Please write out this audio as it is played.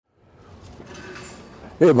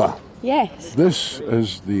Eva, Yes. this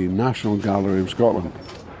is the National Gallery of Scotland.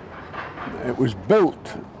 It was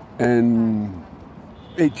built in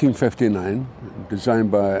 1859,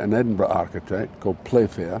 designed by an Edinburgh architect called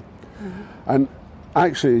Playfair. And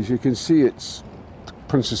actually, as you can see, it's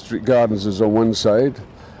Princess Street Gardens is on one side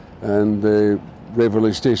and the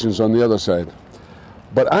Waverley Station's on the other side.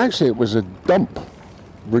 But actually, it was a dump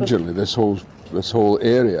originally, this whole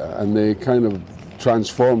area, and they kind of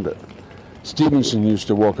transformed it. Stevenson used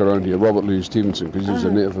to walk around here, Robert Louis Stevenson, because he was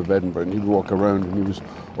a native of Edinburgh, and he'd walk around and he was,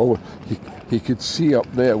 he could see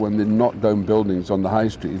up there when they knocked down buildings on the high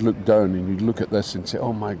street. He'd look down and he'd look at this and say,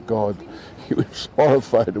 oh my God, he was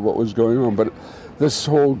horrified at what was going on. But this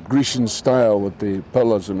whole Grecian style with the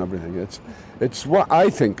pillars and everything, it's what I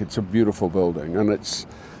think it's a beautiful building, and its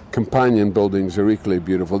companion buildings are equally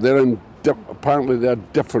beautiful. Apparently they're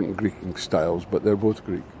different Greek styles, but they're both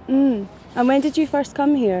Greek. And when did you first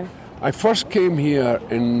come here? I first came here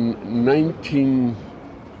in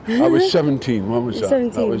I was 17. When was that?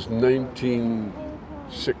 17. That was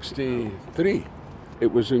 1963.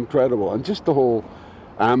 It was incredible. And just the whole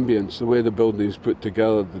ambience, the way the building is put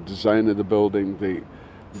together, the design of the building, the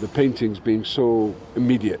paintings being so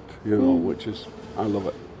immediate, which is, I love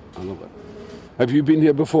it. Have you been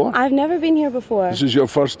here before? I've never been here before. This is your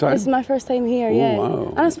first time? This is my first time here, yeah.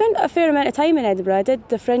 Wow. And I've spent a fair amount of time in Edinburgh. I did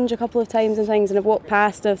the Fringe a couple of times and things, and I've walked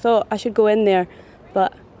past and I've thought I should go in there,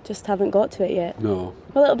 but just haven't got to it yet. No.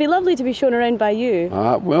 Well, it'll be lovely to be shown around by you.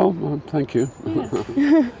 Well, thank you.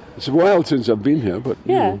 Yeah. It's a while since I've been here, but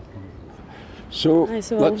yeah. So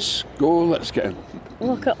let's go, let's get in.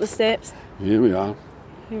 Walk up the steps. Here we are.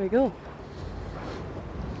 Here we go.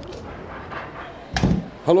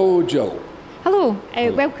 Hello, Jill. Hello,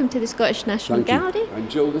 welcome to the Scottish National Gallery. You.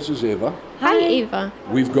 And Jill, this is Eva. Hi Eva.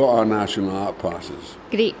 We've got our National Art Passes.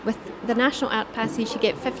 Great, with the National Art Passes you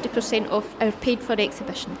get 50% off our paid for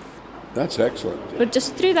exhibitions. That's excellent. We're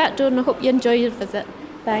just through that door and I hope you enjoy your visit.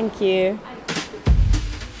 Thank you.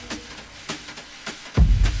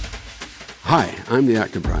 Hi, I'm the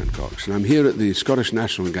actor Brian Cox, and I'm here at the Scottish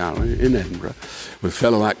National Gallery in Edinburgh with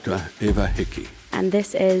fellow actor Eva Hickey. And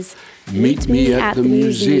this is Meet Me at the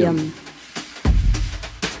Museum.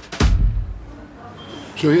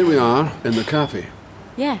 So here we are in the cafe.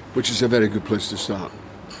 Yeah. Which is a very good place to start.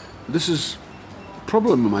 This is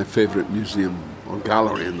probably my favourite museum or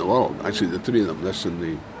gallery in the world. Actually, the three of them, this and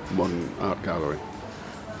the Modern Art Gallery.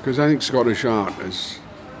 Because I think Scottish art is...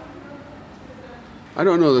 I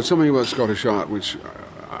don't know, there's something about Scottish art which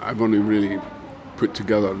I've only really put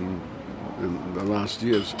together in the last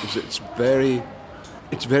years. Is it's very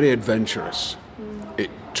adventurous.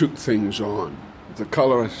 It took things on. The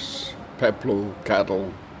colourists, Peploe,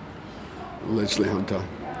 Cattle, Leslie Hunter.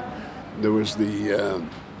 There was the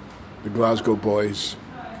Glasgow Boys,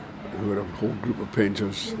 who were a whole group of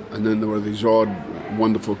painters, and then there were these odd,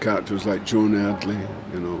 wonderful characters like Joan Erdley,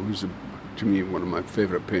 who's to me one of my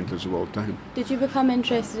favourite painters of all time. Did you become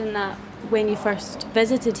interested in that when you first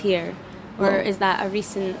visited here, or is that a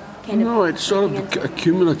recent kind of... No, it's sort of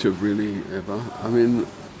accumulative, really, Eva. I mean,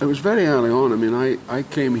 it was very early on. I mean, I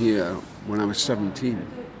came here when I was 17.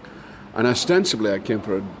 And ostensibly I came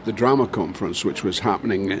for the drama conference, which was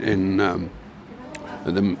happening in the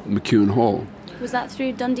McEwan Hall. Was that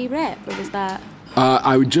through Dundee Rep, or was that...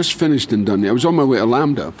 I had just finished in Dundee. I was on my way to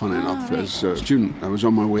Lambda, funny enough, as a student. I was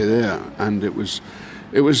on my way there, and it was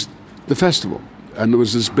the festival. And there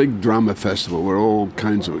was this big drama festival where all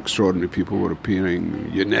kinds of extraordinary people were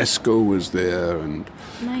appearing. UNESCO was there, and...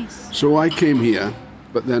 Nice. So I came here,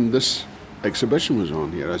 but then this exhibition was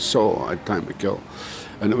on here. I had Time to Kill.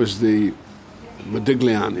 And it was the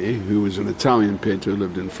Modigliani, who was an Italian painter who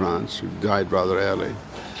lived in France, who died rather early,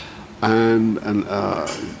 and a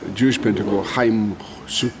Jewish painter called Chaim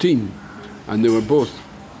Soutine, and they were both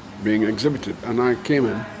being exhibited. And I came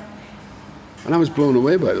in, and I was blown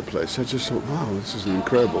away by the place. I just thought, wow, this is an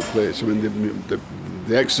incredible place. I mean,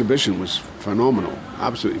 the exhibition was phenomenal,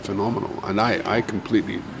 absolutely phenomenal, and I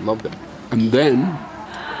completely loved it. And then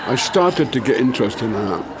I started to get interested in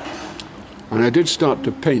art. And I did start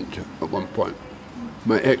to paint at one point.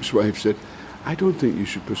 My ex-wife said, I don't think you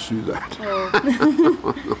should pursue that.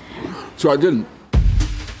 Oh. So I didn't.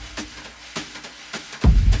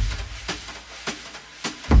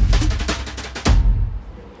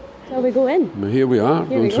 Shall we go in? Well, here we are,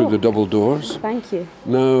 going through the double doors. Thank you.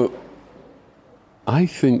 Now, I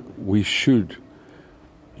think you should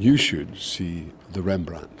see the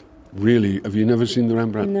Rembrandt. Really, have you never seen the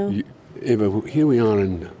Rembrandt? No. Eva, here we are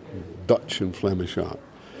in Dutch and Flemish art.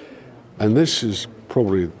 And this is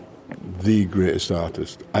probably the greatest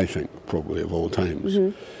artist, I think, probably of all times.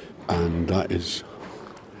 Mm-hmm. And that is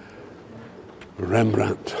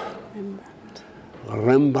Rembrandt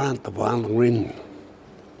van Rijn.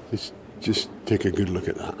 Just take a good look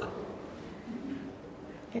at that.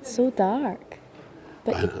 It's so dark,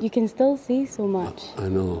 but you can still see so much. I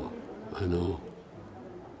know.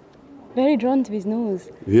 Very drawn to his nose.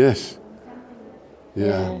 Yes. Yeah.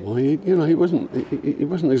 Yeah. Well, he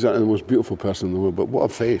wasn't exactly the most beautiful person in the world, but what a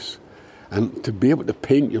face. And to be able to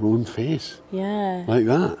paint your own face Yeah. like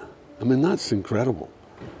that, I mean, that's incredible.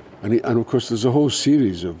 And of course, there's a whole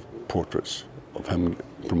series of portraits of him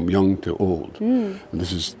from young to old. And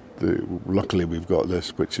this is luckily we've got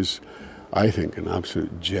this, which is, I think, an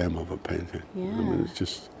absolute gem of a painting. Yeah. I mean,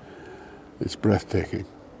 it's breathtaking.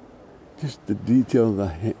 Just the detail of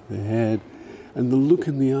the head and the look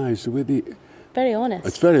in the eyes, the way Very honest.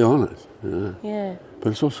 it's very honest, yeah. Yeah.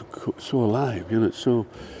 But it's also so alive, it's so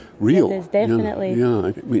real. It is, definitely.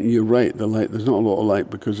 I mean, you're right, the light, there's not a lot of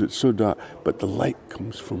light because it's so dark, but the light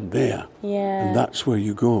comes from there. Yeah. And that's where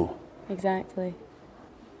you go. Exactly.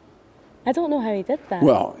 I don't know how he did that.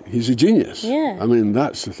 Well, he's a genius. Yeah. I mean,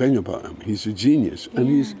 that's the thing about him. He's a genius. And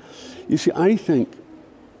you see, I think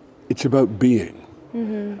it's about being.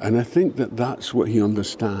 Mm-hmm. And I think that's what he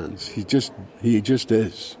understands. He just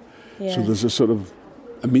is. Yeah. So there's a sort of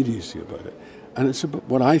immediacy about it. And it's about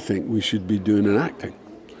what I think we should be doing in acting.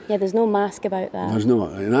 Yeah, there's no mask about that.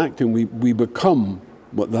 In acting, we become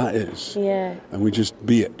what that is. Yeah. And we just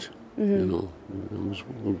be it.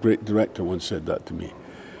 Mm-hmm. A great director once said that to me.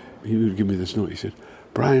 He would give me this note. He said,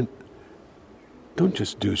 "Brian, don't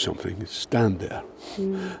just do something, stand there."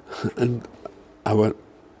 And I went,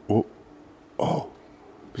 oh.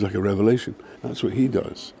 It was like a revelation. That's what he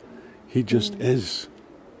does. He just is.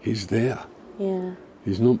 He's there. Yeah.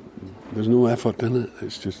 There's no effort in it.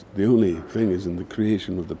 It's just, the only thing is in the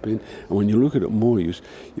creation of the paint. And when you look at it more, it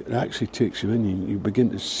actually takes you in. You begin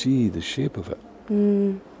to see the shape of it.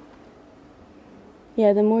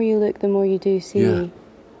 Yeah, the more you look, the more you do see. Yeah.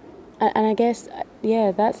 And I guess,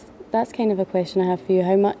 that's kind of a question I have for you.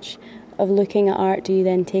 How much of looking at art do you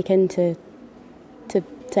then take into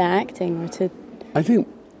to acting or to... I think,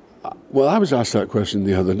 well, I was asked that question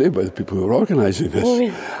the other day by the people who were organising this. Oh,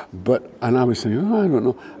 really? And I was thinking, I don't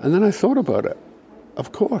know. And then I thought about it.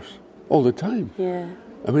 Of course, all the time. Yeah.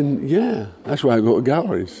 I mean, that's why I go to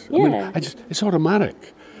galleries. Yeah. I mean, it's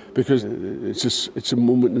automatic because it's a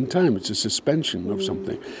moment in time. It's a suspension of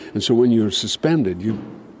something. And so when you're suspended, you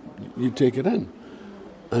take it in.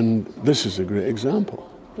 And this is a great example.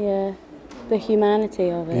 Yeah. The humanity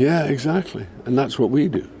of it. Yeah, exactly. And that's what we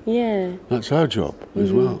do. Yeah. That's our job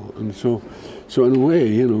as well. And so in a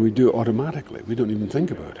way, we do it automatically. We don't even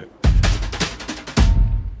think about it.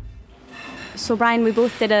 So, Brian, we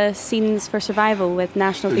both did a Scenes for Survival with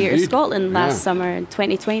National Theatre Indeed. Scotland last summer in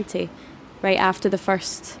 2020, right after the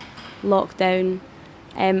first lockdown.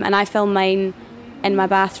 And I filmed mine in my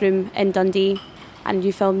bathroom in Dundee, and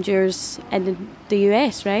you filmed yours in the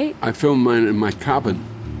US, right? I filmed mine in my cabin,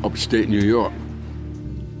 upstate New York.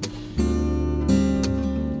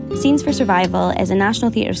 Scenes for Survival is a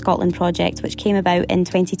National Theatre Scotland project which came about in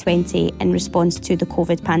 2020 in response to the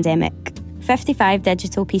COVID pandemic. 55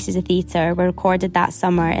 digital pieces of theatre were recorded that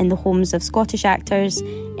summer in the homes of Scottish actors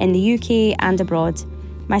in the UK and abroad.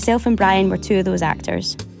 Myself and Brian were two of those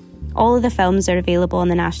actors. All of the films are available on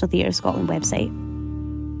the National Theatre of Scotland website.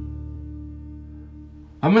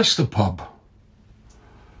 I miss the pub.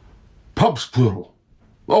 Pubs plural.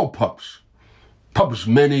 All pubs. Pubs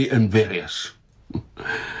many and various.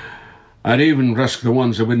 I'd even risk the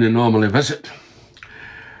ones I wouldn't normally visit.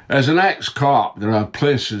 As an ex-cop, there are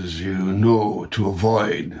places you know to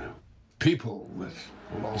avoid. People with...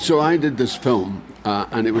 So I did this film,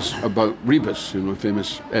 and it was about Rebus, a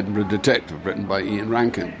famous Edinburgh detective written by Ian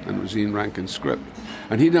Rankin, and it was Ian Rankin's script.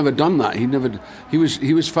 And he'd never done that. He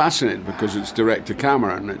was fascinated because it's direct to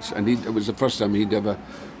camera, and it was the first time he'd ever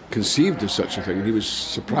conceived of such a thing. And he was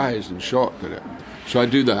surprised and shocked at it. So I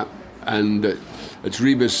do that, and it's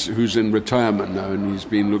Rebus who's in retirement now, and he's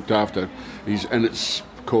being looked after. And it's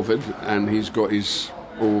COVID, and he's got his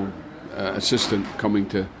old assistant coming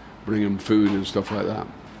to bring him food and stuff like that.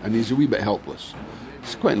 And he's a wee bit helpless.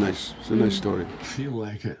 It's quite nice. It's a nice story. I feel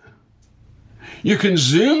like it. You can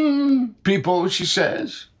Zoom people, she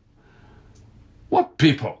says. What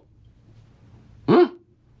people? Huh?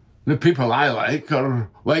 The people I like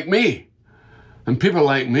are like me. And people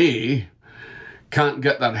like me can't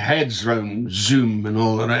get their heads round Zoom and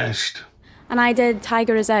all the rest. And I did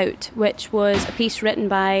Tiger Is Out, which was a piece written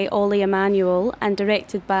by Ollie Emanuel and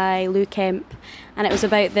directed by Lou Kemp. And it was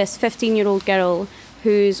about this 15-year-old girl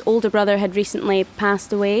whose older brother had recently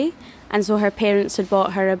passed away, and so her parents had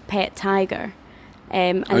bought her a pet tiger.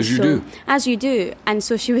 As you do. And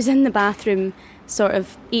so she was in the bathroom sort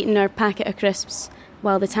of eating her packet of crisps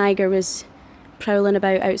while the tiger was prowling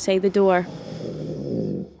about outside the door.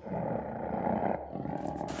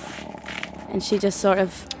 And she just sort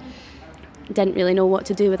of didn't really know what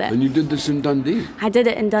to do with it. And you did this in Dundee? I did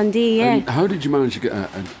it in Dundee, yeah. And how did you manage to get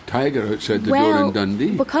a tiger outside the door in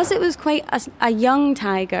Dundee? Because it was quite a young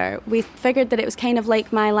tiger, we figured that it was kind of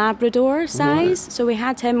like my Labrador size, right. So we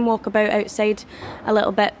had him walk about outside a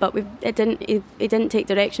little bit, but he didn't take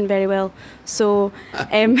direction very well. So,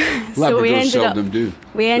 so we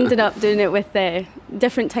ended up doing it with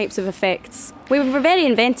different types of effects. We were very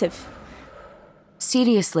inventive.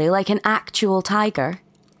 Seriously, like an actual tiger?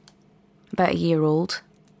 About a year old.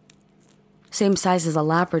 Same size as a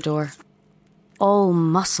Labrador. All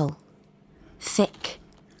muscle. Thick.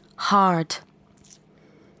 Hard.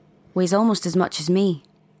 Weighs almost as much as me.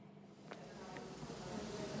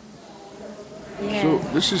 Yeah. So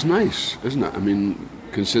this is nice, isn't it? I mean,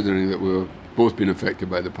 considering that we've both been affected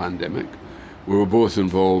by the pandemic, we were both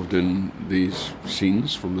involved in these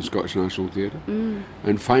scenes from the Scottish National Theatre,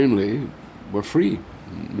 and finally we're free.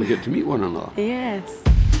 We get to meet one another. Yes.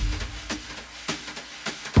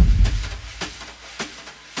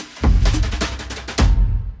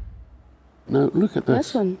 Now look at this.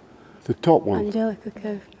 This one. The top one. Angelica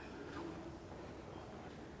Kaufman.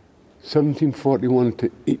 1741 to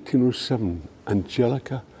 1807.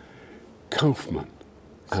 Angelica Kaufman.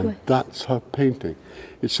 And that's her painting.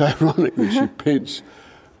 It's ironic that she paints...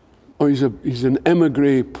 Oh, he's an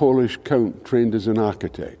emigre Polish count trained as an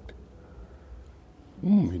architect.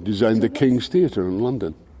 He designed the King's Theatre in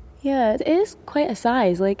London. Yeah, it is quite a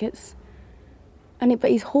size. Like it's... But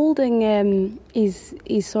he's holding his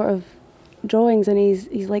sort of drawings, and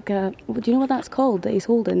he's like a... Do you know what that's called that he's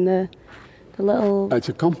holding? The little... It's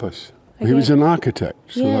a compass. He was an architect,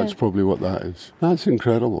 so that's probably what that is. That's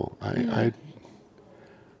incredible.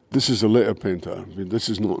 This is a later painter. I mean, this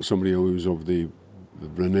is not somebody who was of the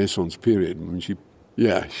Renaissance period. I mean,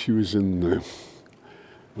 she was in the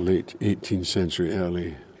late 18th century,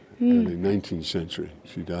 early 19th century.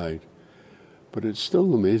 She died. But it's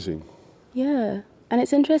still amazing. Yeah. And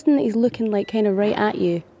it's interesting that he's looking like kind of right at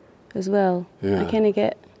you as well. Yeah. I kind of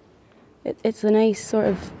get... It's a nice sort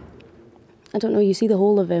of... I don't know, you see the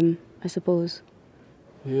whole of him, I suppose.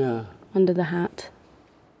 Yeah. Under the hat.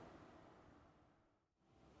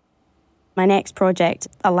 My next project,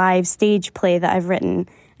 a live stage play that I've written,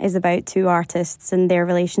 is about two artists and their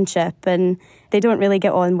relationship, and they don't really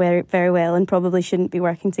get on very well and probably shouldn't be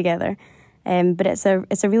working together. But it's a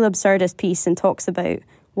real absurdist piece and talks about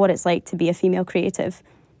what it's like to be a female creative,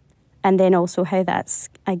 and then also how that's,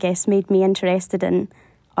 I guess, made me interested in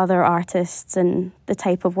other artists and the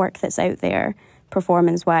type of work that's out there,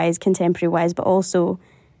 performance-wise, contemporary-wise, but also,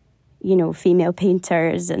 you know, female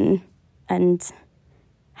painters and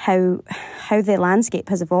how the landscape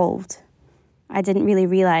has evolved. I didn't really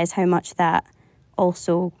realise how much that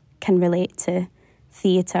also can relate to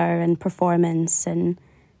theatre and performance, and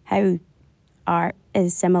how art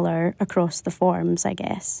is similar across the forms, I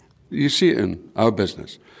guess. You see it in our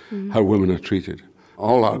business, how women are treated.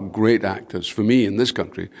 All our great actors, for me in this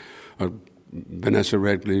country, are Vanessa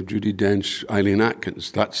Redgrave, Judi Dench, Eileen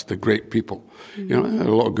Atkins. That's the great people. You know, there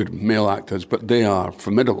are a lot of good male actors, but they are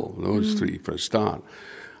formidable, those three for a start.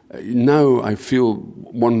 Now I feel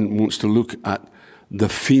one wants to look at the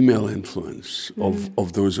female influence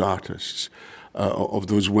of those artists, of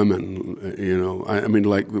those women, you know. I mean,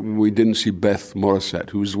 like, we didn't see Beth Morisset,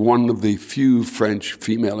 who was one of the few French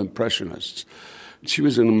female impressionists. She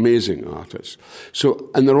was an amazing artist.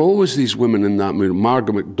 So, and there are always these women in that movie,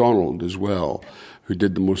 Margaret MacDonald as well, who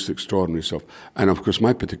did the most extraordinary stuff. And of course,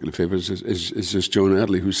 my particular favourite is this Joan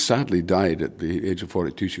Early, who sadly died at the age of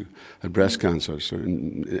 42. She had breast cancer, so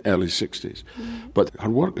in the early 60s. But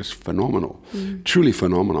her work is phenomenal, truly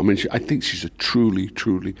phenomenal. I mean, I think she's a truly,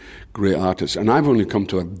 truly great artist. And I've only come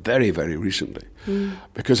to her very, very recently,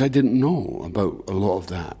 because I didn't know about a lot of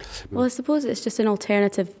that. Well, I suppose it's just an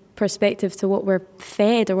alternative perspective to what we're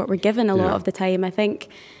fed or what we're given a lot of the time. I think,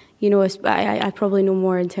 you know, I probably know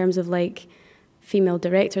more in terms of like female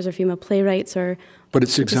directors or female playwrights, or... But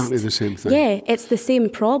it's exactly the same thing. Yeah, it's the same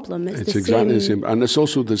problem. It's exactly the same. And it's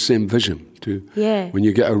also the same vision, too. Yeah. When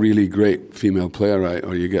you get a really great female playwright,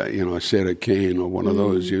 or you get, you know, a Sarah Kane or one of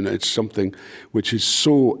those, you know, it's something which is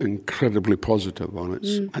so incredibly positive on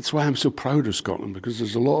it. That's why I'm so proud of Scotland, because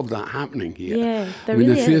there's a lot of that happening here. Yeah, I mean,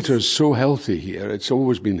 the theatre is so healthy here. It's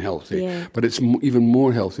always been healthy. But it's even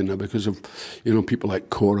more healthy now because of, you know, people like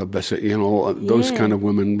Cora Bissett, you know, those kind of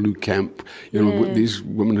women, Lou Kemp, you know, these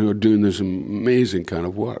women who are doing this amazing amazing kind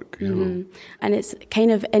of work, you know. And it's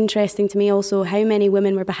kind of interesting to me also how many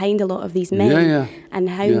women were behind a lot of these men, and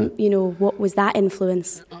how, you know, what was that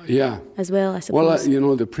influence as well, I suppose.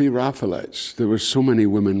 Well, the Pre-Raphaelites, there were so many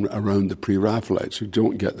women around the Pre-Raphaelites who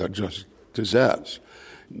don't get their just desserts,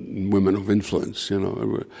 women of influence, you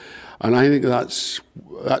know. And I think that's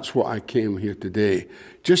what I came here today,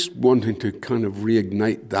 just wanting to kind of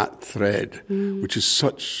reignite that thread, which is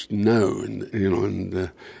such now, in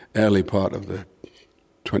the early part of the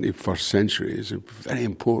 21st century, is very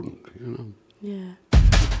important, you know. Yeah.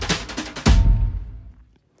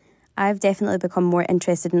 I've definitely become more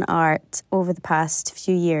interested in art over the past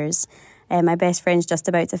few years. My best friend's just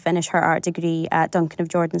about to finish her art degree at Duncan of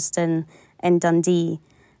Jordanstone in Dundee,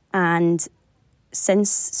 and since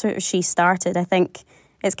sort of she started, I think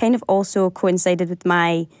it's kind of also coincided with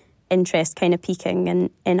my interest kind of peaking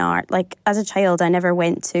in art. Like, as a child, I never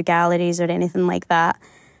went to galleries or anything like that.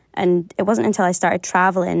 And it wasn't until I started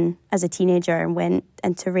travelling as a teenager and went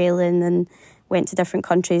into Raylan and went to different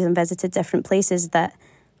countries and visited different places that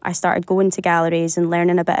I started going to galleries and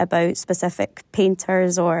learning a bit about specific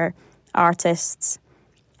painters or artists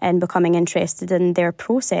and becoming interested in their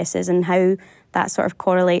processes and how that sort of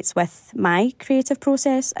correlates with my creative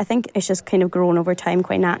process. I think it's just kind of grown over time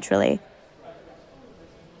quite naturally.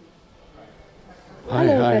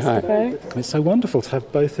 Hello, Christopher. It's so wonderful to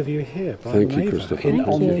have both of you here. Thank you, Christopher.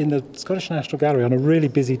 In the Scottish National Gallery on a really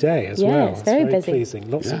busy day as well. It's very busy. Pleasing.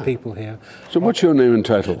 Lots of people here. So what's your name and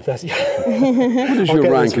title? What is your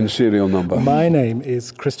rank and serial number? My name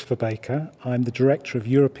is Christopher Baker. I'm the Director of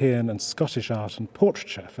European and Scottish Art and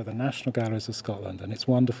Portraiture for the National Galleries of Scotland, and it's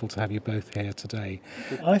wonderful to have you both here today.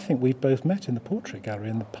 I think we've both met in the Portrait Gallery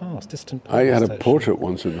in the past, distant past. I had a portrait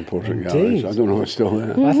once in the Portrait Gallery. I don't know if it's still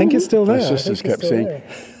there. I think it's still there. My sisters kept saying,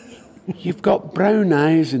 "You've got brown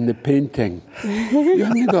eyes in the painting. You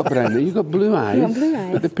haven't got brown eyes, you've got blue eyes. You've got blue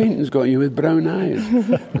eyes. But the painting's got you with brown eyes."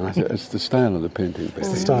 And I said, it's the style of the painting. It's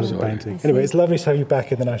the style of the painting. Anyway, it's lovely to have you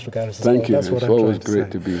back in the National Galleries as Thank you. That's what It's I'm always trying to great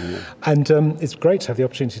say. to be here. And it's great to have the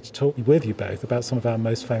opportunity to talk with you both about some of our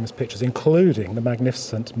most famous pictures, including the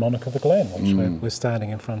magnificent Monarch of the Glen, which we're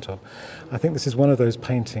standing in front of. I think this is one of those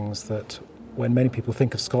paintings that, when many people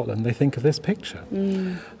think of Scotland, they think of this picture.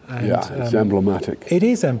 And, it's emblematic. It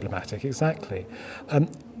is emblematic, exactly.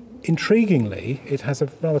 Intriguingly, it has a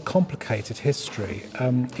rather complicated history.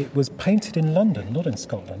 It was painted in London, not in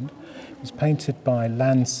Scotland. It was painted by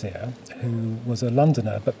Landseer, who was a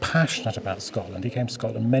Londoner but passionate about Scotland. He came to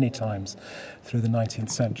Scotland many times through the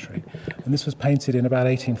 19th century. And this was painted in about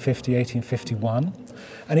 1850, 1851.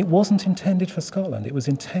 And it wasn't intended for Scotland. It was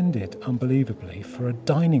intended, unbelievably, for a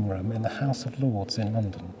dining room in the House of Lords in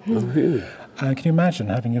London. Oh, really? Can you imagine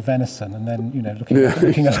having your venison and then, looking up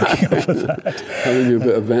at that? Having a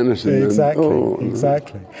bit of venison.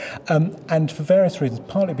 Exactly. And for various reasons,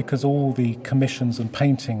 partly because all the commissions and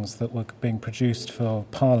paintings that were being produced for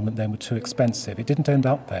Parliament then were too expensive. It didn't end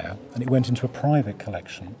up there, and it went into a private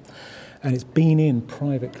collection. And it's been in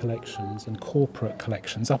private collections and corporate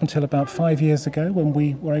collections up until about 5 years ago when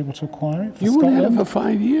we were able to acquire it for You Scotland. only had it for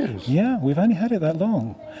 5 years? Yeah, we've only had it that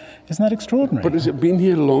long. Isn't that extraordinary? But has it been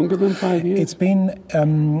here longer than 5 years? It's been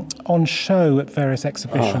on show at various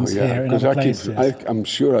exhibitions here in other places. I'm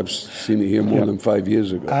sure I've seen it here more than 5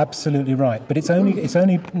 years ago. Absolutely right. But it's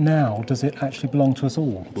only now does it actually belong to us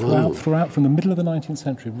all. Throughout from the middle of the 19th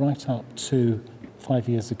century right up to 5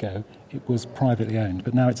 years ago, it was privately owned,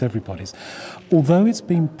 but now it's everybody's. Although it's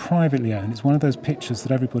been privately owned, it's one of those pictures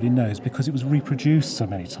that everybody knows because it was reproduced so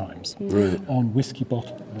many times. Right. On whiskey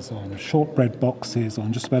bottles, on shortbread boxes,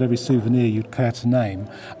 on just about every souvenir you'd care to name,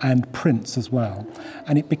 and prints as well.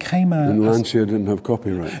 And it became And Landseer didn't have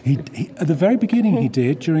copyright. He at the very beginning he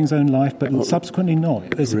did during his own life, but subsequently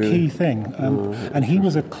not. There's a key thing, and he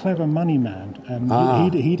was a clever money man.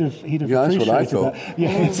 He'd have that's what I appreciated thought. that.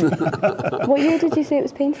 Yes. What year did you say it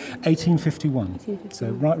was painted? 1851. So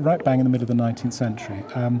right bang in the middle of the 19th century.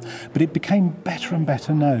 But it became better and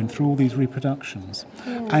better known through all these reproductions,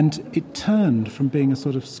 and it turned from being a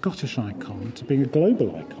sort of Scottish icon to being a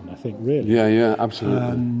global icon. I think really. Yeah,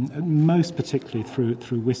 absolutely. Most particularly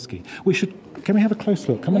through whiskey. Can we have a close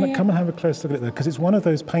look? Come and have a close look at it there, because it's one of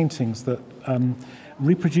those paintings that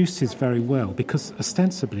reproduces very well, because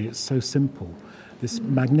ostensibly it's so simple. This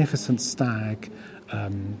magnificent stag,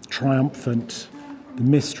 triumphant, the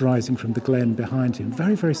mist rising from the glen behind him.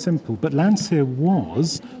 Very, very simple. But Landseer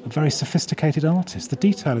was a very sophisticated artist. The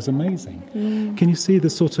detail is amazing. Can you see the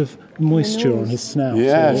sort of moisture on his snout?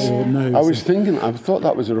 Yes. Or nose? I thought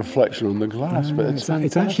that was a reflection on the glass, but it's fantastic.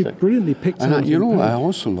 It's actually brilliantly picked out. And I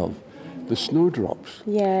also love the snowdrops.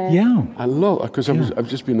 Yeah. I love, because I've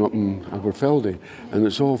just been up in Aberfeldy, and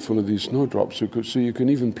it's all full of these snowdrops, so you can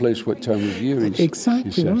even place what time of year he's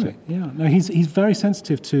exactly right. It. Yeah, no, he's very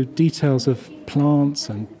sensitive to details of plants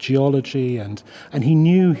and geology, and he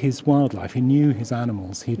knew his wildlife, he knew his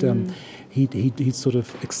animals. He'd sort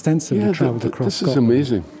of extensively travelled across Scotland. This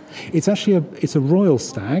is amazing. It's actually a royal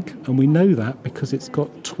stag, and we know that because it's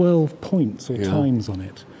got 12 points or tines on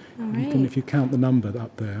it. Right. If you count the number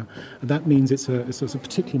up there, that means it's a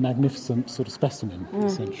particularly magnificent sort of specimen,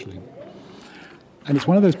 essentially. And it's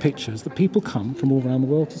one of those pictures that people come from all around the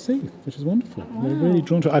world to see, which is wonderful. Wow. They're really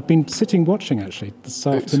drawn to it. I've been sitting watching, actually, this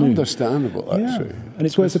afternoon. It's understandable, actually. Yeah. And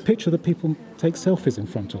it's a picture that people take selfies in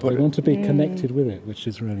front of. They want to be connected with it, which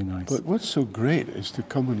is really nice. But what's so great is to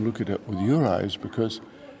come and look at it with your eyes, because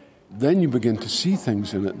then you begin to see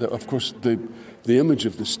things in it that, of course, the image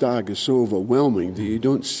of the stag is so overwhelming that you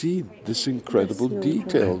don't see this incredible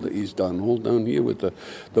detail that he's done all down here with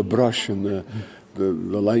the brush and the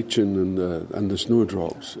lichen and the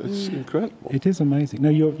snowdrops. It's incredible. It is amazing. No,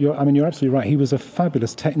 you're absolutely right. He was a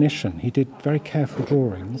fabulous technician. He did very careful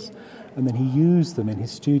drawings, and then he used them in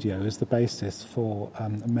his studio as the basis for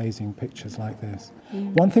amazing pictures like this.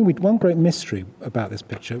 One great mystery about this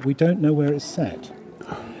picture, we don't know where it's set.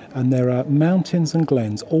 And there are mountains and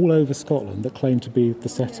glens all over Scotland that claim to be the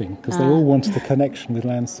setting, because they all wanted the connection with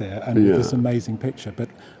Landseer and with this amazing picture. But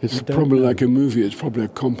it's probably like a movie. It's probably a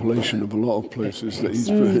compilation of a lot of places that he's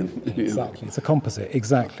put in. Exactly, it's a composite.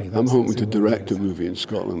 Exactly. I'm hoping to direct a movie in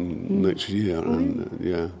Scotland next year,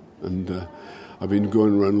 and I've been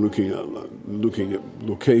going around looking at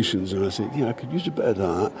locations, and I say, I could use a bit of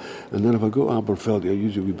that, and then if I go to Aberfeldy, I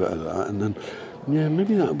use a wee bit of that, and then. Yeah,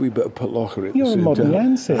 maybe that would be a bit of Pitlochry. You're a modern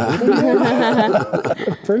Landseer.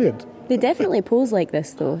 Brilliant. They definitely pose like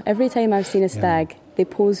this, though. Every time I've seen a stag, they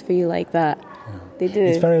pose for you like that. Yeah. They do.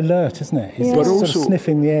 It's very alert, isn't it? It's but sort also, of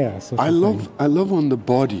sniffing the air. I love on the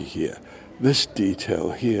body here, this detail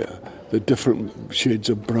here, the different shades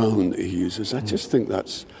of brown that he uses. I just think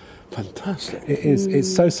that's fantastic. It is.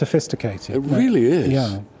 It's so sophisticated. It really is.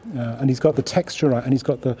 Yeah. And he's got the texture right, and he's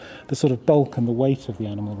got the sort of bulk and the weight of the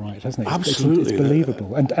animal right, hasn't he? Absolutely. It's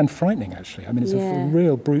believable and frightening, actually. I mean, it's a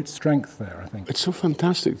real brute strength there, I think. It's so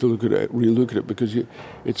fantastic to look at it, re-look at it, because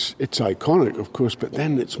it's iconic, of course, but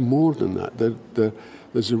then it's more than that.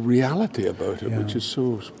 There's a reality about it, which is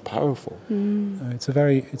so powerful. It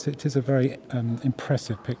is a very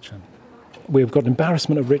impressive picture. We've got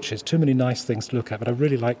Embarrassment of Riches, too many nice things to look at, but I'd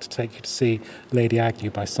really like to take you to see Lady Agnew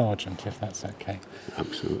by Sargent, if that's okay.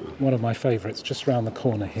 Absolutely. One of my favourites, just round the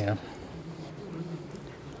corner here.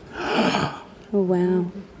 Oh,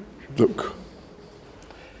 wow. Look.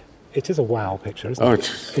 It is a wow picture, isn't it?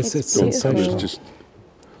 It's sensational.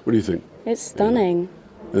 What do you think? It's stunning.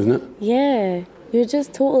 Isn't it? Yeah. You're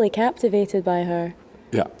just totally captivated by her.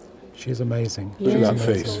 Yeah. She's amazing. Look at that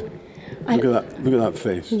face. Look at that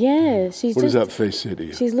face. Yeah, what does that face say to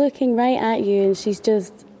you? She's looking right at you, and she's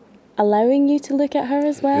just allowing you to look at her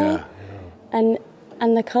as well. Yeah.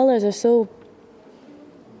 And the colours are so,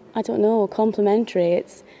 I don't know, complementary.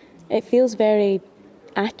 It feels very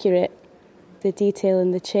accurate, the detail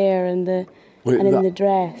in the chair and in the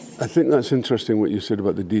dress. I think that's interesting what you said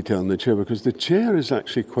about the detail in the chair, because the chair is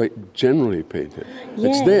actually quite generally painted. Yeah.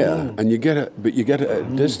 It's there, and you get it, but you get it at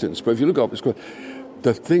a distance. But if you look up, it's quite.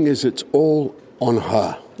 The thing is, it's all on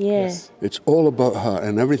her. Yes. It's all about her,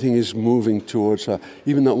 and everything is moving towards her.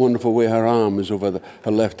 Even that wonderful way her arm is over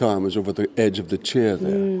her left arm is over the edge of the chair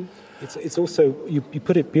there. It's also, you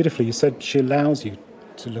put it beautifully. You said she allows you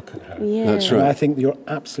to look at her. Yeah. That's right. And I think you're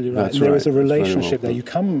absolutely right. There is a relationship there. You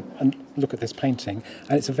come and look at this painting,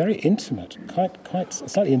 and it's a very intimate, quite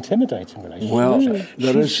slightly intimidating relationship. Well,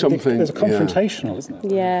 there is something. There's a confrontational, isn't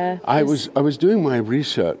it? Yeah. I was doing my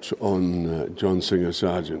research on John Singer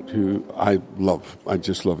Sargent, who I love. I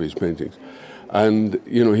just love his paintings, and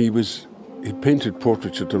he painted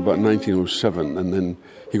portraiture till about 1907, and then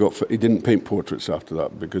he didn't paint portraits after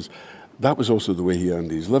that, because that was also the way he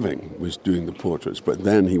earned his living, was doing the portraits. But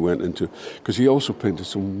then he went into, because he also painted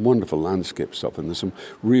some wonderful landscape stuff, and there's some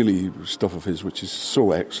really stuff of his which is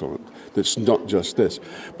so excellent, that's not just this.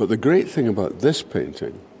 But the great thing about this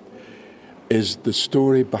painting is the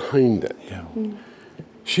story behind it. Yeah.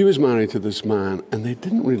 She was married to this man, and they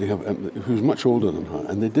didn't really have, who was much older than her,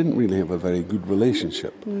 and they didn't really have a very good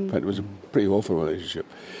relationship. In fact, it was a pretty awful relationship.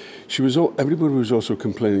 Everybody was also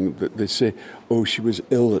complaining that they say, she was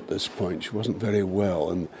ill at this point, she wasn't very well,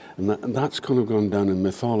 and that's kind of gone down in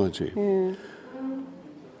mythology. Yeah.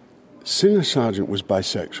 Singer Sargent was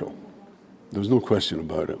bisexual. There was no question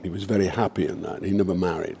about it. He was very happy in that. He never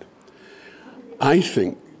married. I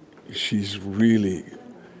think she's really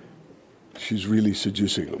she's really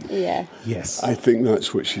seducing him. Yeah. Yes. I think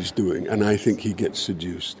that's what she's doing, and I think he gets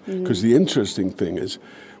seduced. Because the interesting thing is,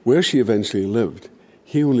 where she eventually lived,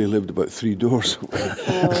 he only lived about 3 doors away.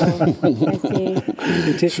 Oh,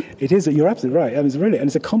 I see. It is. You're absolutely right. And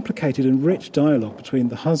it's a complicated and rich dialogue between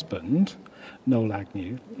the husband, Noel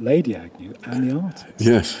Agnew, Lady Agnew, and the artist.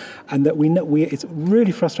 Yes. And that it's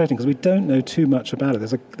really frustrating because we don't know too much about it.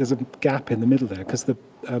 There's a gap in the middle there because her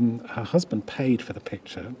husband paid for the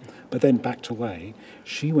picture, but then backed away.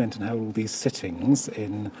 She went and held all these sittings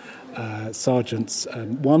in Sargent's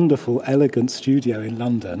wonderful, elegant studio in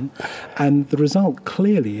London, and the result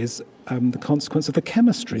clearly is the consequence of the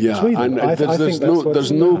chemistry between them.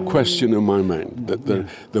 There's no question in my mind that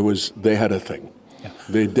they had a thing. Yeah.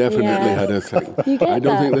 They definitely had a thing. I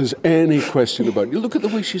don't think there's any question about it. You look at the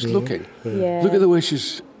way she's looking. Yeah. Look at the way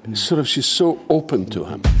she's so open to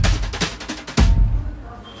him.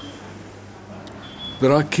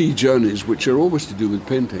 There are key journeys which are always to do with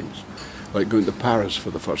paintings, like going to Paris for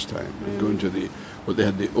the first time, and going to they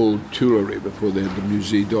had the old Tuileries before they had the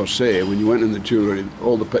Musée d'Orsay. When you went in the Tuileries,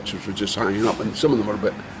 all the pictures were just hanging up, and some of them were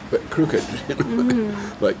a bit crooked,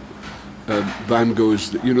 like Van Gogh's,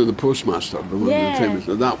 the postmaster, the one of the famous.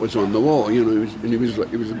 That was on the wall, his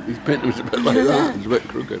painting was a bit like that. It was a bit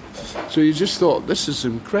crooked. So you just thought, this is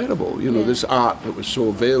incredible, this art that was so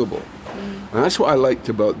available, and that's what I liked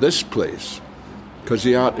about this place, because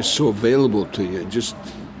the art is so available to you.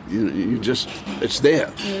 It's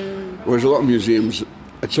there. Whereas a lot of museums,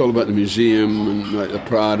 it's all about the museum and like the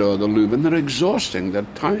Prado or the Louvre, and they're exhausting, they're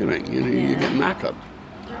tiring. You get knackered.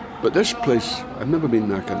 But this place, I've never been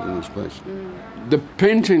knackered in this place. The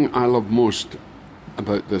painting I love most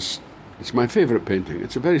about this, it's my favourite painting.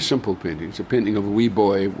 It's a very simple painting. It's a painting of a wee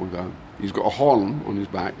boy he's got a horn on his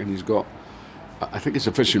back, and he's got, I think it's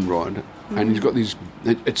a fishing rod, and he's got these,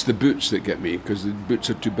 it's the boots that get me, because the boots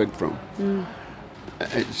are too big for him.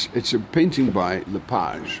 It's a painting by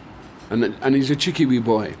Lepage, and he's a cheeky wee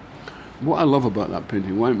boy. What I love about that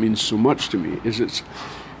painting, why it means so much to me, is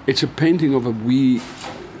it's a painting of a wee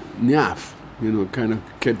naff, kind of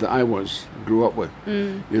kid that I grew up with.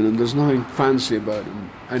 There's nothing fancy about him.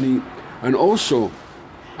 And also,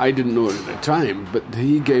 I didn't know it at the time, but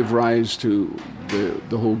he gave rise to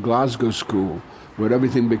the whole Glasgow school, where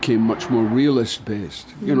everything became much more realist-based.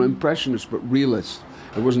 Impressionist, but realist.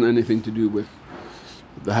 It wasn't anything to do with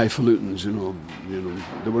the highfalutins,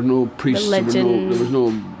 There were no priests. Religion. There was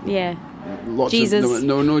no lots Jesus. There were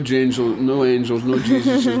no angels, no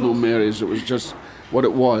Jesuses, no Marys. It was just what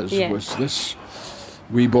it was this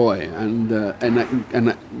wee boy, and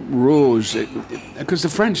it rose because the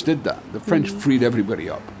French did that. The French freed everybody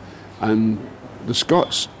up, and the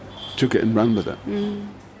Scots took it and ran with it.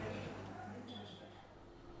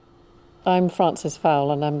 I'm Frances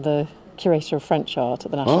Fowle, and I'm the curator of French art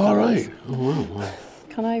at the National Gallery. Oh, right. Oh, wow.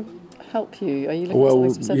 Can I help you? Are you looking for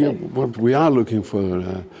something specific? We are looking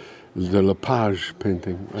for the Lepage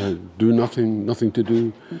painting. Do nothing to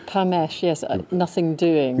do. Pamesh, yes. Nothing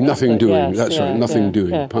doing. Nothing doing. Yes, that's right. Nothing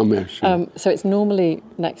doing. Yeah. Pamesh. Yeah. So it's normally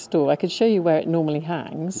next door. I could show you where it normally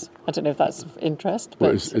hangs. I don't know if that's of interest.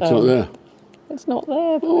 But it's not there. It's not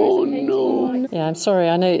there. Oh no! Yeah, I'm sorry.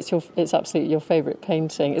 I know it's absolutely your favourite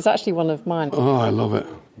painting. It's actually one of mine. Oh, I love it.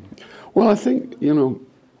 Well, I think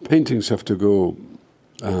paintings have to go.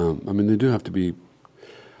 They do have to be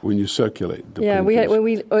when you circulate. The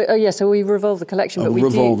paintings. So we revolve the collection, but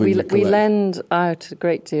we lend out a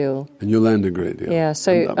great deal. And you lend a great deal. Yeah.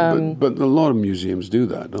 So, but a lot of museums do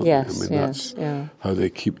that, don't they? That's how they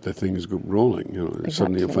keep the things rolling. Exactly.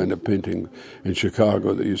 Suddenly you find a painting in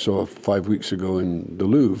Chicago that you saw 5 weeks ago in the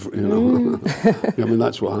Louvre.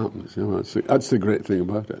 That's what happens. That's the great thing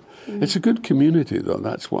about it. It's a good community, though.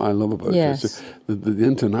 That's what I love about it. The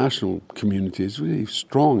international community is really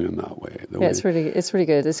strong in that way. It's really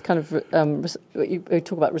good. It's kind of we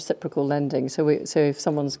talk about reciprocal lending. So if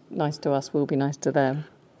someone's nice to us, we'll be nice to them.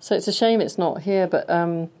 So it's a shame it's not here, but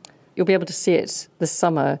you'll be able to see it this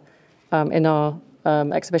summer in our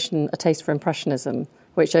exhibition, A Taste for Impressionism,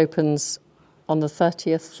 which opens on the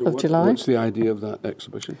 30th of July. What's the idea of that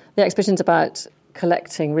exhibition? The exhibition's about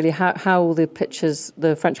collecting really how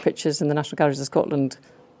the French pictures in the National Galleries of Scotland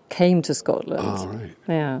came to Scotland. Oh, right.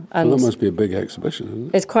 Yeah. And that must be a big exhibition, isn't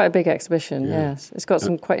it? It's quite a big exhibition, yes. It's got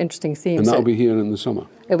some quite interesting themes. And that'll be here in the summer?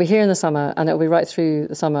 It'll be here in the summer, and it'll be right through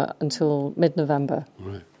the summer until mid-November.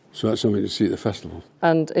 Right. So that's something to see at the festival.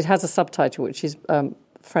 And it has a subtitle, which is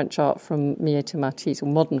French art from Millet to Matisse, or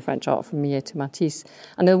modern French art from Millet to Matisse.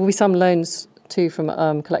 And there will be some loans, too, from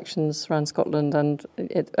collections around Scotland and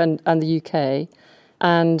the UK.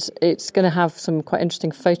 And it's going to have some quite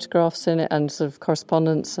interesting photographs in it and sort of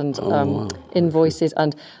correspondence and invoices.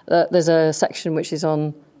 And there's a section which is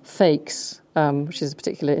on fakes, which is a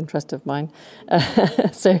particular interest of mine.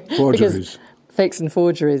 Forgeries. Fakes and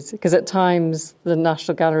forgeries. Because at times the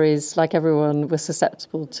National Galleries, like everyone, were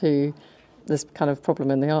susceptible to this kind of problem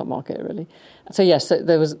in the art market, really. So yes,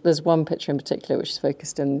 there's one picture in particular which is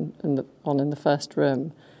focused in the first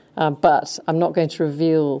room. But I'm not going to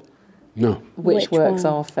reveal... No. Which works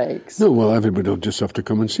are fakes. No, well, everybody will just have to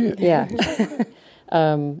come and see it. Yeah.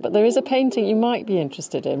 But there is a painting you might be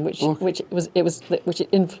interested in, which it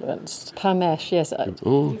influenced. Pamesh, yes.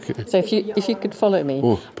 Okay. So if you could follow me.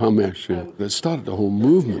 Oh, Pamesh, yeah. That started the whole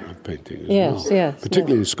movement of painting as well. Yes.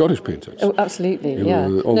 Particularly Scottish painters. Oh, absolutely,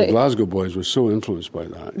 The Glasgow boys were so influenced by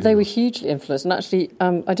that. They were hugely influenced. And actually,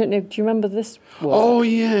 I don't know, do you remember this work? Oh,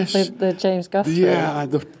 yes. The James Guthrie. Yeah.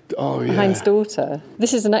 Hind's Daughter.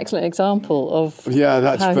 This is an excellent example of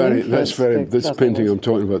this painting I'm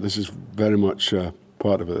talking about, this is very much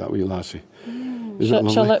part of it, that wee lassie.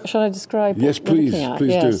 Shall I describe Yes, what we're looking at?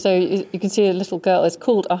 Please do. So you can see a little girl. It's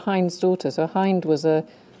called a Hind's Daughter. So a Hind was a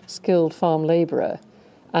skilled farm labourer,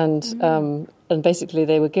 and basically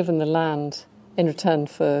they were given the land in return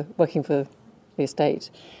for working for the estate.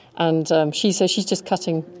 And she's just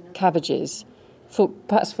cutting cabbages,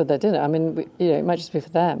 perhaps for their dinner. I mean, it might just be for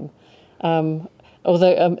them.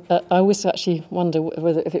 Although I always actually wonder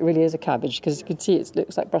if it really is a cabbage, because you can see it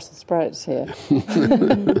looks like Brussels sprouts here.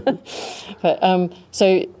 But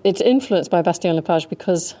so it's influenced by Bastien Lepage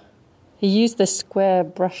because he used this square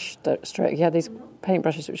brush stroke. He had these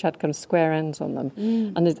paintbrushes which had kind of square ends on them.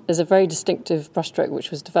 And there's a very distinctive brushstroke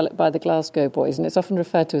which was developed by the Glasgow boys, and it's often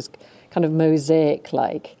referred to as kind of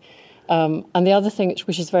mosaic-like. And the other thing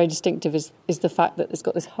which is very distinctive is the fact that it's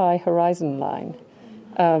got this high horizon line.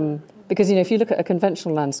 Because, if you look at a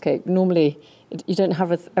conventional landscape, normally you don't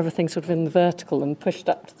have everything sort of in the vertical and pushed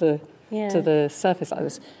up to the surface like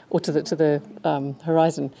this, or to the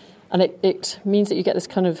horizon. And it means that you get this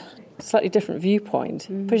kind of slightly different viewpoint.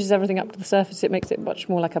 Pushes everything up to the surface. It makes it much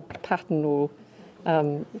more like a pattern or,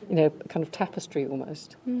 kind of tapestry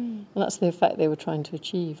almost. And that's the effect they were trying to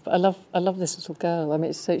achieve. But I love this little girl. I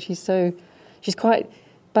mean, she's quite...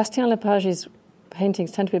 Bastien Lepage's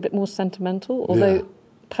paintings tend to be a bit more sentimental, although... Yeah.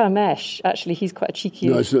 Pamesh, actually, he's quite a cheeky.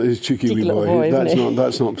 No, he's a cheeky wee boy.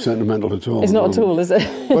 That's not sentimental at all. It's not at all, is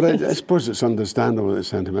it? But I suppose it's understandable that it's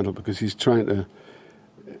sentimental because he's trying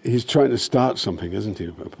to start something, isn't he?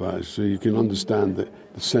 So you can understand that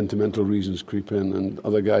the sentimental reasons creep in, and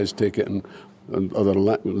other guys take it, and other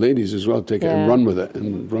ladies as well take it and run with it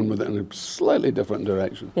in a slightly different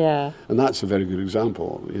direction. Yeah. And that's a very good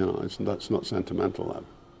example. That's not sentimental.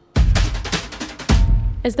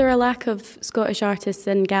 Is there a lack of Scottish artists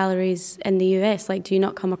in galleries in the US? Do you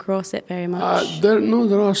not come across it very much?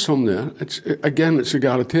 There are some there. It's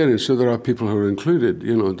egalitarian, so there are people who are included.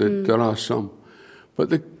 There are some.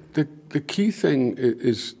 But the key thing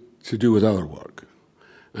is to do with our work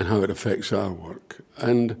and how it affects our work.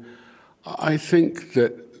 And I think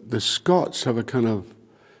that the Scots have a kind of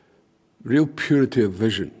real purity of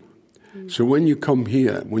vision. So when you come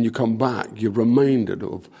here, when you come back, you're reminded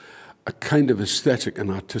of a kind of aesthetic and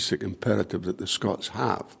artistic imperative that the Scots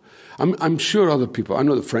have. I'm sure other people. I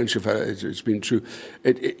know the French have had it. It's been true.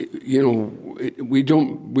 We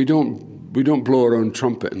don't blow our own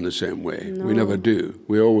trumpet in the same way. No. We never do.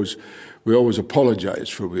 We always apologise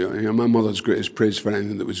for. My mother's greatest praise for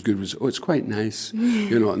anything that was good was, it's quite nice,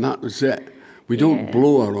 and that was it. We don't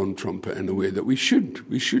blow our own trumpet in a way that we should.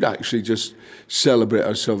 We should actually just celebrate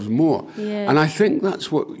ourselves more. Yeah. And I think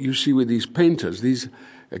that's what you see with these painters. These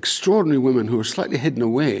extraordinary women who are slightly hidden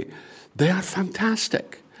away, they are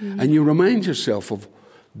fantastic. And you remind yourself of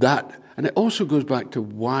that. And it also goes back to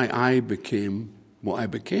why I became what I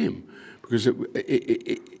became. Because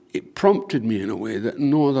it prompted me in a way that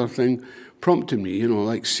no other thing prompted me,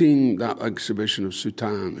 like seeing that exhibition of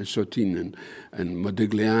Soutine and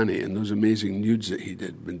Modigliani and those amazing nudes that he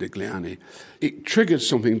did, Modigliani. It triggered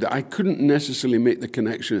something that I couldn't necessarily make the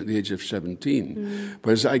connection at the age of 17.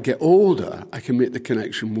 But as I get older, I can make the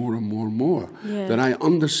connection more and more and more. Yeah. That I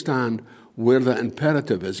understand where that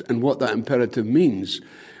imperative is and what that imperative means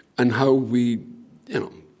and how we,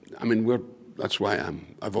 that's why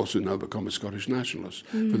I've also now become a Scottish nationalist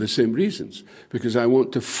for the same reasons, because I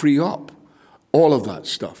want to free up all of that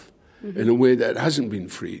stuff in a way that hasn't been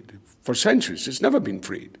freed. For centuries, it's never been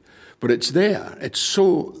freed. But it's there. It's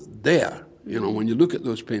so there. When you look at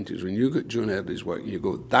those paintings, when you look at Joan Eardley's work, you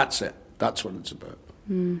go, that's it. That's what it's about.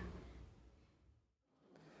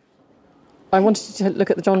 I wanted to look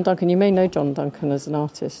at the John Duncan. You may know John Duncan as an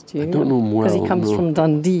artist, do you? I don't know him well. Because he comes from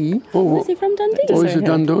Dundee. Oh, is he from Dundee? Oh, he's a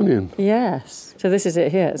Dundonian. Yes. So this is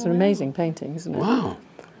it here. It's an amazing painting, isn't it? Wow.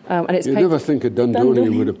 And it's You'd never think a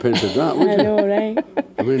Dundonian would have painted that, would you? I know, right?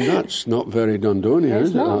 I mean, that's not very Dundonian, is it?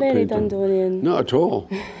 It's not very painting? Dundonian. Not at all.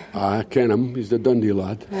 I ken him. He's the Dundee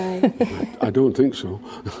lad. Aye. I don't think so.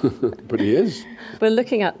 But he is. We're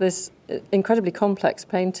looking at this incredibly complex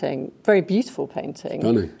painting, very beautiful painting.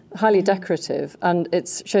 Stunning. Highly decorative. And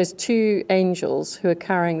it shows two angels who are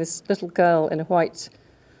carrying this little girl in a white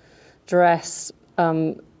dress,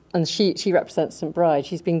 and she represents St. Bride.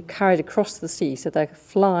 She's being carried across the sea, so they're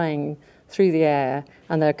flying through the air,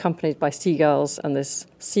 and they're accompanied by seagulls and this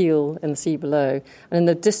seal in the sea below. And in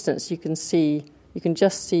the distance, you can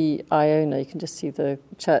just see Iona. You can just see the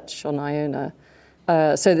church on Iona.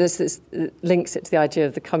 So this links it to the idea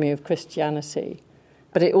of the coming of Christianity.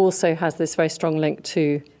 But it also has this very strong link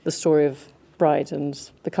to the story of Bride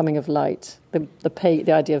and the coming of light, the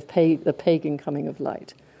idea of the pagan coming of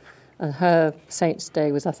light. And her Saint's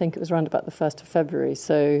Day was, I think it was around about the 1st of February.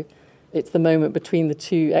 So it's the moment between the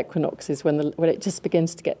two equinoxes when it just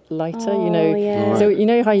begins to get lighter, you know. Yeah. Right. So you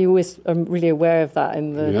know how you always are really aware of that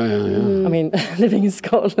in the... Yeah. I mean, living in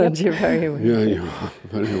Scotland, you're very aware. Yeah, you're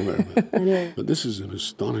very aware of it. I know. But this is an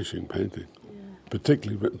astonishing painting,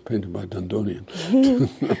 particularly painted by Dundonian.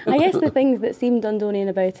 I guess the things that seem Dundonian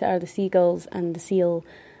about it are the seagulls and the seal.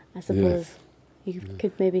 I suppose you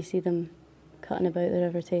could maybe see them cutting about the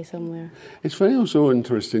River Tay somewhere. It's very also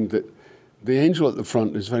interesting that the angel at the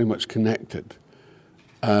front is very much connected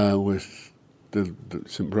with the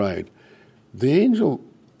St. Bride. The angel,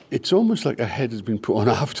 it's almost like a head has been put on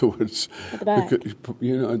afterwards. At the back. Because,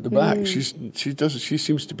 at the back. She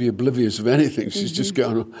seems to be oblivious of anything. She's just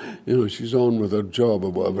getting, she's on with her job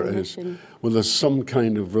or whatever it is. Well, there's some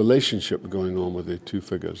kind of relationship going on with the two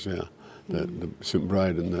figures, the St.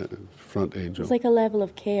 Bride and the front angel. It's like a level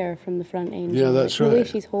of care from the front angel. Yeah, that's like right. The way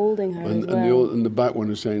she's holding her as well. And the back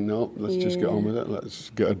one is saying, no, let's just get on with it. Let's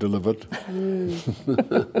get her delivered.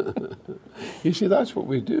 You see, that's what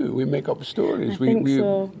we do. We make up stories. I think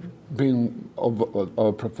so. Being of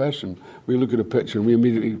our profession, we look at a picture and we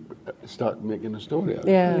immediately start making a story out of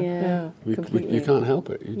it. Yeah. You can't help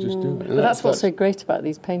it. You just do it. But that's what's so great about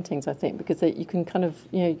these paintings, I think, because you can kind of,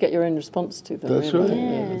 you get your own response to them. That's really. right.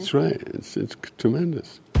 Yeah. That's right. It's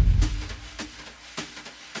tremendous.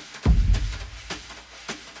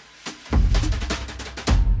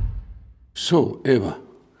 So, Eva,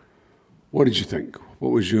 what did you think?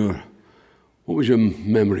 What was your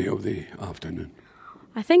memory of the afternoon?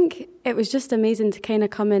 I think it was just amazing to kind of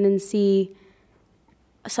come in and see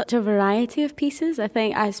such a variety of pieces. I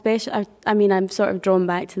think I'm sort of drawn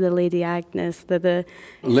back to the Lady Agnes, the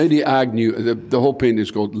Lady Agnew. The whole painting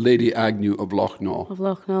is called Lady Agnew of Loch Ness. Of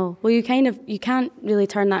Loch Ness. Well, you can't really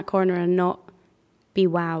turn that corner and not be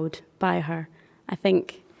wowed by her. I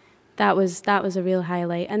think that was a real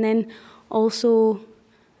highlight. And then also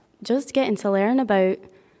just getting to learn about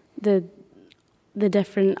the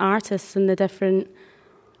different artists and the different,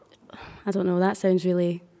 I don't know, that sounds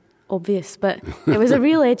really obvious, but it was a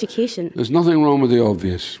real education. There's nothing wrong with the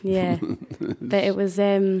obvious. Yeah, but it was,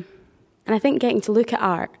 and I think getting to look at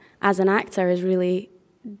art as an actor is really,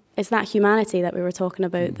 it's that humanity that we were talking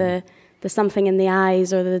about, the something in the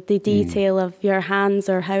eyes or the detail of your hands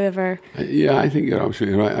or however. Yeah, I think you're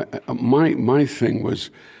absolutely right. My thing was,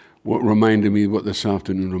 what this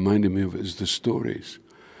afternoon reminded me of is the stories.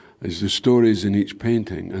 Is the stories in each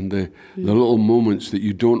painting and the little moments that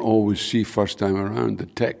you don't always see first time around, the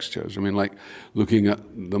textures. I mean, like looking at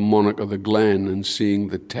the monarch of the glen and seeing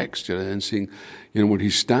the texture and seeing, where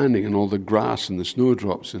he's standing and all the grass and the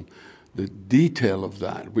snowdrops and the detail of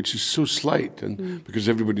that, which is so slight and because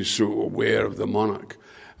everybody's so aware of the monarch.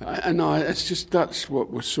 I know, that's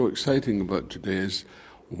what was so exciting about today is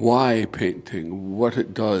why painting, what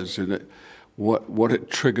it does, and what it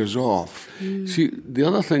triggers off. See, the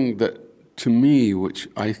other thing that, to me, which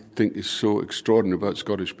I think is so extraordinary about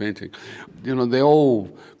Scottish painting, they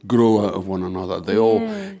all grow out of one another. They all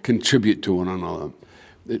contribute to one another.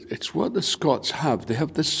 It's what the Scots have. They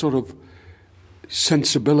have this sort of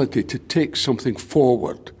sensibility to take something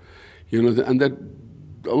forward, and that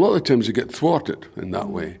a lot of times they get thwarted in that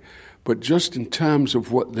way. But just in terms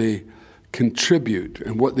of what they contribute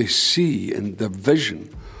and what they see and the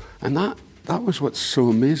vision, and that was what's so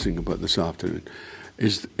amazing about this afternoon,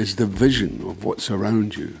 is the vision of what's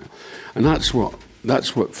around you, and that's what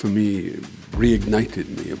for me reignited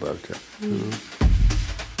me about it.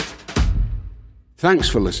 Thanks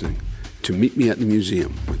for listening to Meet Me at the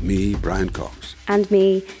Museum with me, Brian Cox, and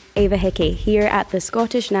me, Eva Hickey, here at the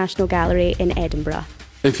Scottish National Gallery in Edinburgh.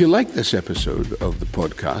 If you like this episode of the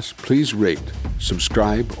podcast, please rate,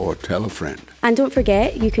 subscribe, or tell a friend. And don't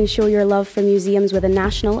forget, you can show your love for museums with a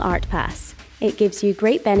National Art Pass. It gives you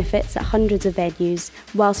great benefits at hundreds of venues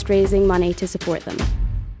whilst raising money to support them.